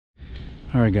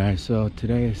Alright guys, so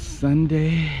today is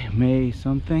Sunday, May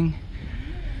something,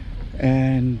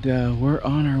 and we're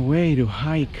on our way to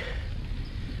hike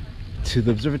to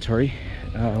the observatory.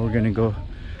 We're gonna go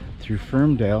through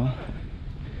Ferndale.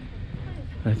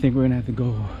 I think we're gonna have to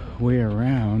go way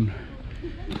around.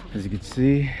 As you can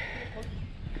see,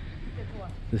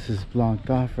 this is blocked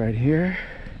off right here.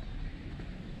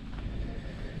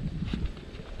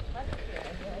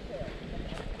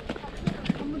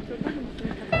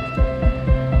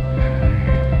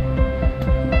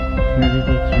 Maybe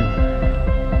go through.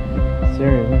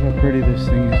 Sarah, look how pretty this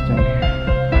thing is down here.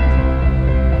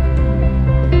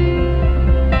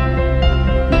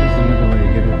 There's another way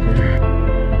to get up there.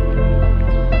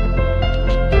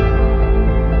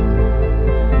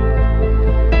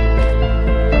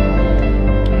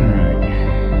 Alright.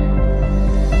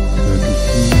 So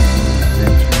continue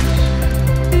adventures.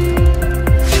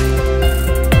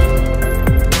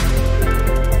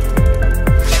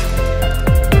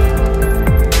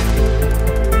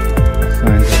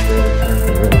 Signs up there that says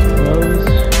the road's closed.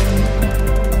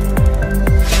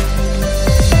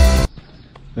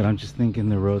 But I'm just thinking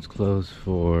the road's closed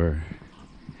for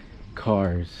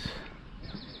cars.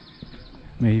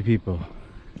 Maybe people.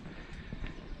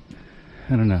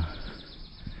 I don't know.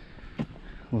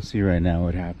 We'll see right now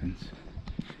what happens.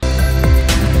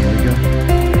 There we go.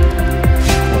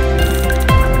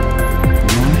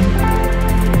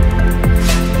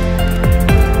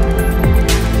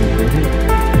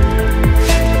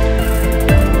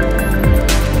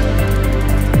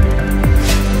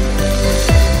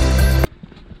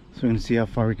 So we're gonna see how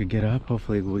far we could get up.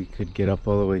 Hopefully we could get up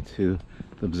all the way to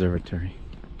the observatory.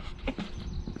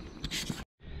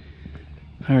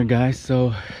 Alright guys,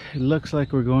 so it looks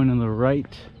like we're going on the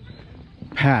right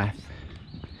path.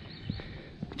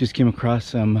 Just came across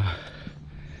some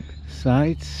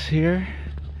sites here.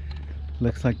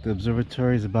 Looks like the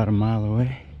observatory is about a mile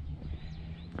away.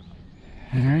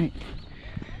 Alright,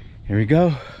 here we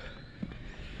go.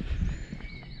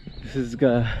 This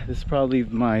is probably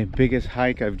my biggest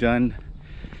hike I've done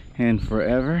in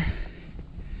forever,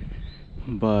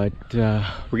 but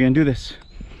we're gonna do this.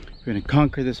 We're gonna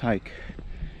conquer this hike.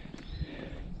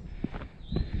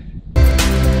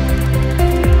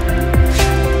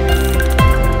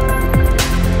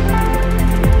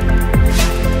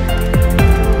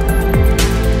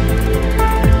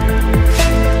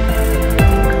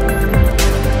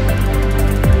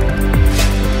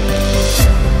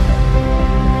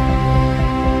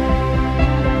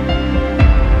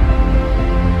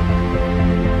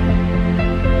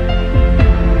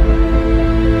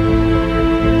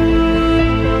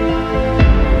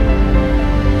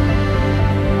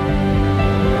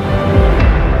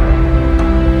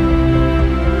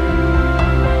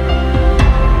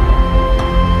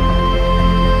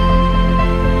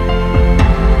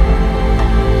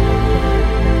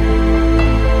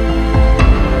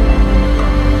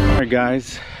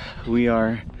 Guys, we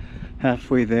are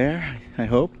halfway there, I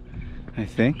hope, I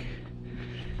think.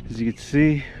 As you can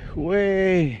see,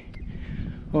 way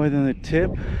over than the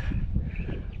tip,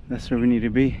 that's where we need to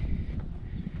be.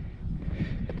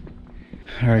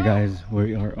 Alright guys,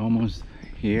 we are almost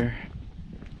here.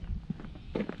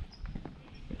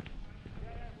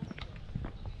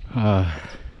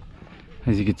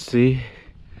 As you can see,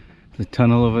 the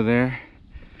tunnel over there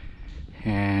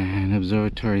and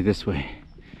observatory this way.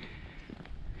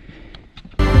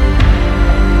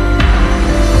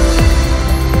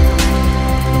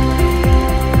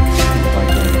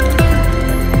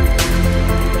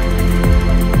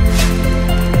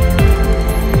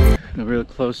 Real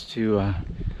close to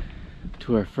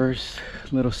our first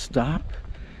little stop.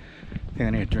 I think I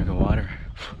need a drink of water.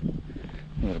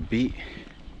 A little beat.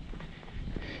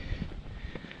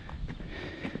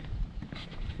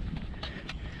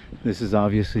 This is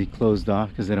obviously closed off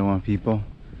because they don't want people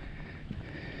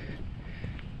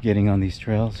getting on these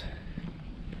trails.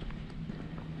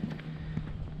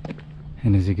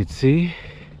 And as you can see,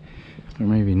 or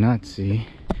maybe not see,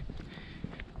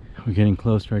 we're getting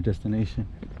close to our destination.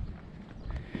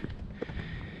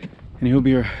 And it will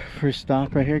be our first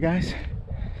stop right here, guys.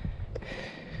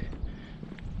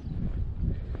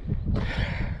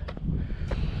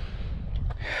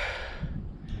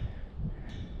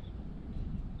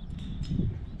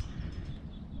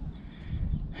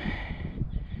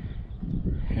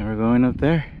 And we're going up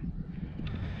there.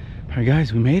 Alright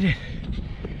guys, we made it.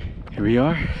 Here we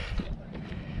are.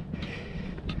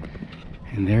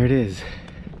 And there it is.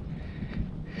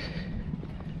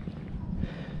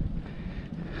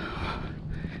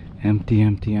 Empty,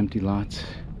 empty, empty lots.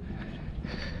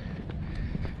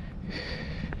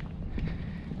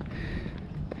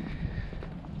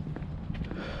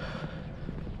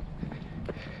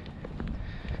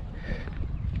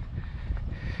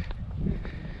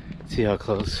 Let's see how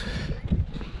close.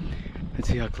 Let's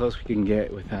see how close we can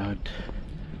get without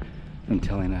them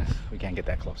telling us we can't get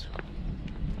that close.